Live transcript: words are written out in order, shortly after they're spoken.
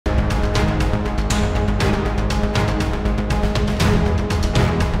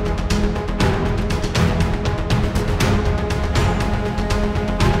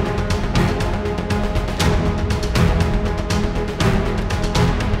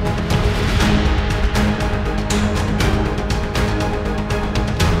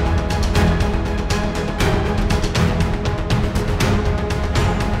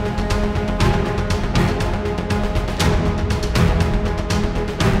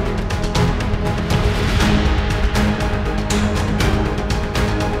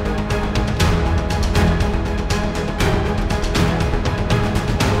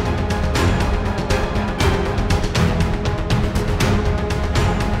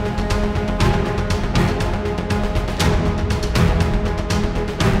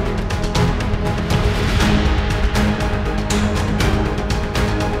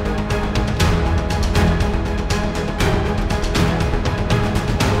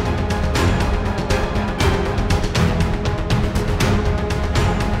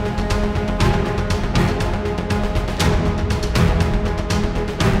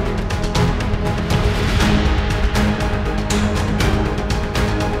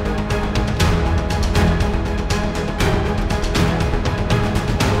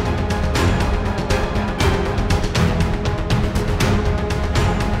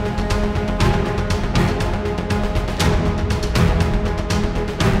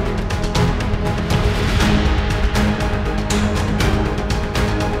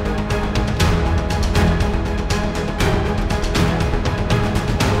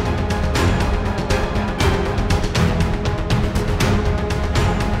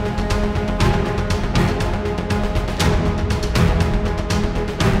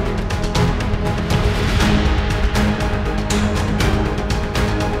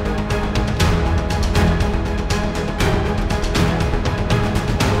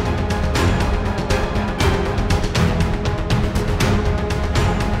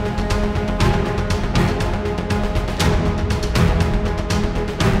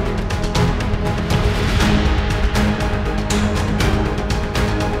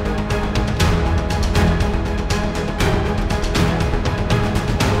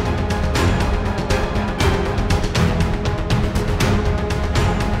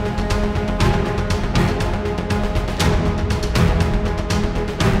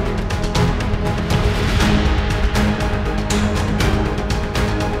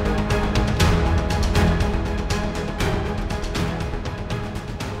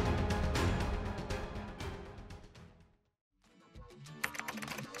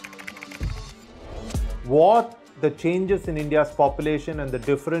what the changes in India's population and the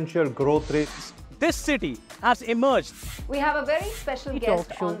differential growth rates. This city has emerged. We have a very special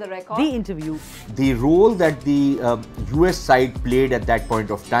guest on the record. The interview. The role that the US side played at that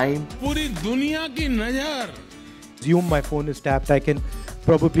point of time. पूरी दुनिया की नजर. Assume my phone is tapped. I can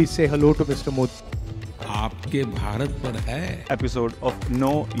probably say hello to Mr. Modi. आपके भारत पर है. Episode of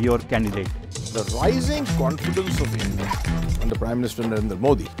Know Your Candidate. The rising confidence of India under Prime Minister Narendra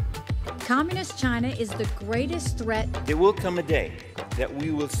Modi. Communist China is the greatest threat. There will come a day that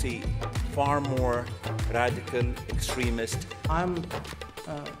we will see far more radical extremists. I'm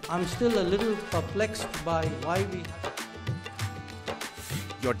still a little perplexed by why we...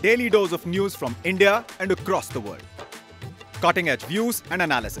 Your daily dose of news from India and across the world. Cutting-edge views and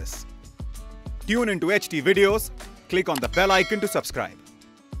analysis. Tune into HT videos. Click on the bell icon to subscribe.